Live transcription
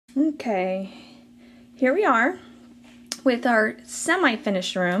Okay, here we are with our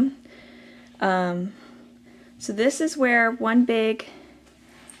semi-finished room. So this is where one big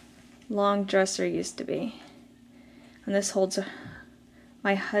long dresser used to be. And this holds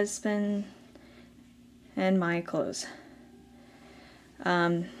my husband and my clothes.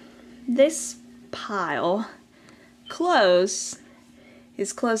 This pile clothes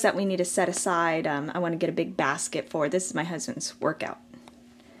is clothes that we need to set aside. I want to get a big basket for. This is my husband's workout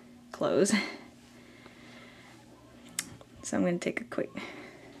clothes. So I'm going to take a quick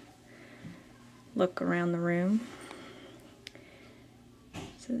look around the room.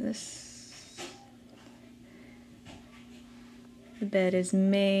 So the bed is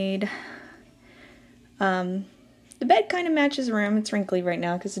made. The bed kind of matches the room. It's wrinkly right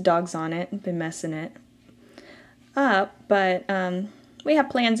now because the dog's on it and been messing it up, but we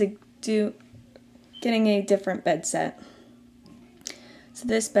have plans of getting a different bed set. So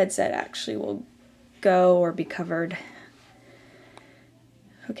this bed set actually will go or be covered.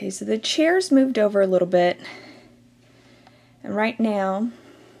 Okay, so the chair's moved over a little bit, and right now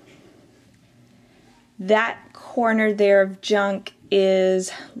that corner there of junk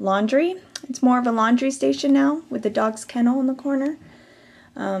is laundry. It's more of a laundry station now with the dog's kennel in the corner,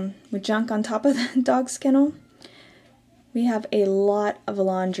 with junk on top of the dog's kennel. We have a lot of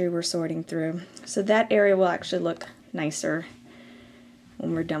laundry we're sorting through, so that area will actually look nicer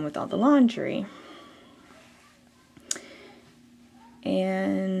when we're done with all the laundry.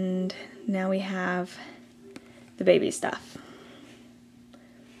 And now we have the baby stuff.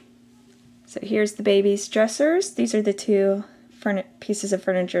 So here's the baby's dressers. These are the two pieces of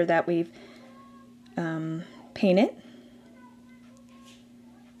furniture that we've painted.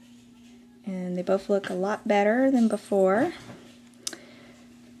 And they both look a lot better than before.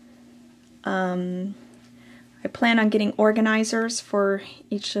 I plan on getting organizers for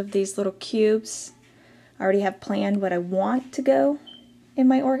each of these little cubes. I already have planned what I want to go in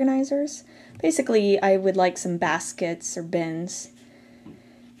my organizers. Basically, I would like some baskets or bins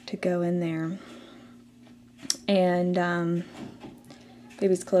to go in there. And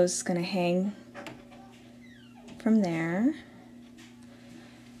baby's clothes is going to hang from there.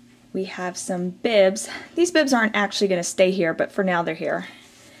 We have some bibs. These bibs aren't actually going to stay here, but for now they're here.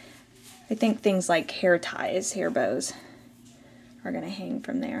 I think things like hair ties, hair bows are going to hang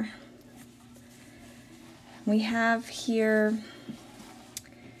from there. We have here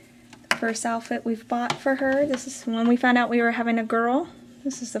the first outfit we've bought for her. This is when we found out we were having a girl.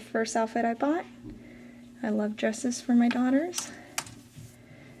 This is the first outfit I bought. I love dresses for my daughters.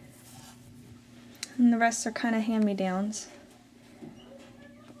 And the rest are kind of hand-me-downs.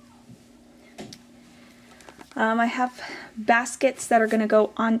 I have baskets that are going to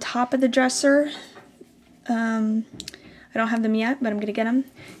go on top of the dresser. I don't have them yet, but I'm going to get them.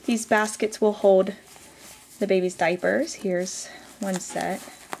 These baskets will hold the baby's diapers. Here's one set,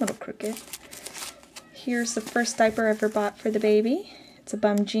 a little crooked. Here's the first diaper I ever bought for the baby. It's a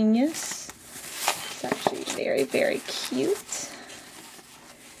Bum Genius. It's actually very, very cute.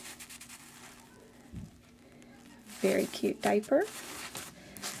 Very cute diaper.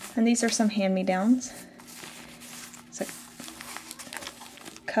 And these are some hand-me-downs. It's a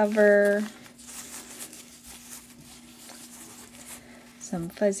cover, some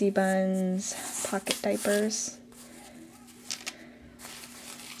fuzzy buns, pocket diapers.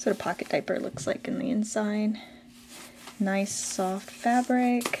 That's what a pocket diaper looks like in the inside. Nice soft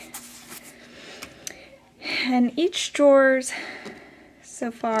fabric. And each drawers so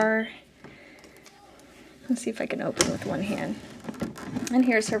far, let's see if I can open with one hand. And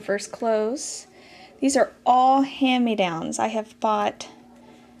here's her first clothes. These are all hand-me-downs. I have bought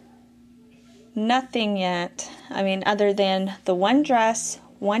nothing yet. I mean, other than the one dress,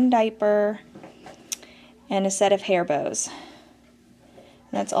 one diaper, and a set of hair bows.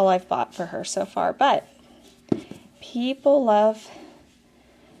 And that's all I've bought for her so far. But people love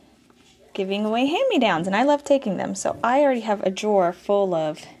giving away hand-me-downs, and I love taking them. So I already have a drawer full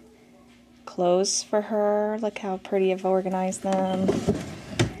of clothes for her. Look how pretty I've organized them.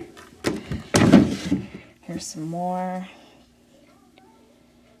 Here's some more.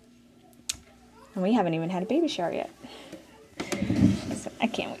 And we haven't even had a baby shower yet. So I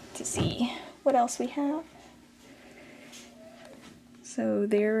can't wait to see what else we have. So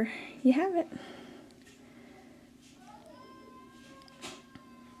there you have it.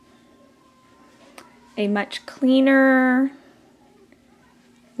 A much cleaner,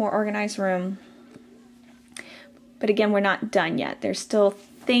 more organized room. But again, we're not done yet. There's still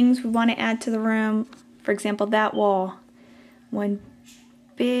things we want to add to the room. For example, that wall. One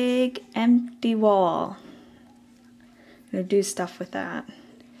big empty wall. I'm going to do stuff with that.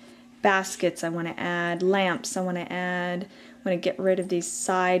 baskets I want to add, lamps I want to add. I want to get rid of these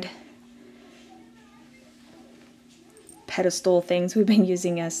side pedestal things we've been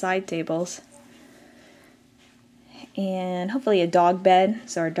using as side tables. And hopefully a dog bed,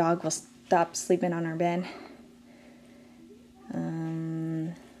 so our dog will stop sleeping on our bed.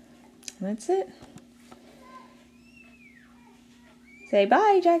 That's it. Say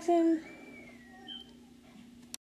bye, Jackson.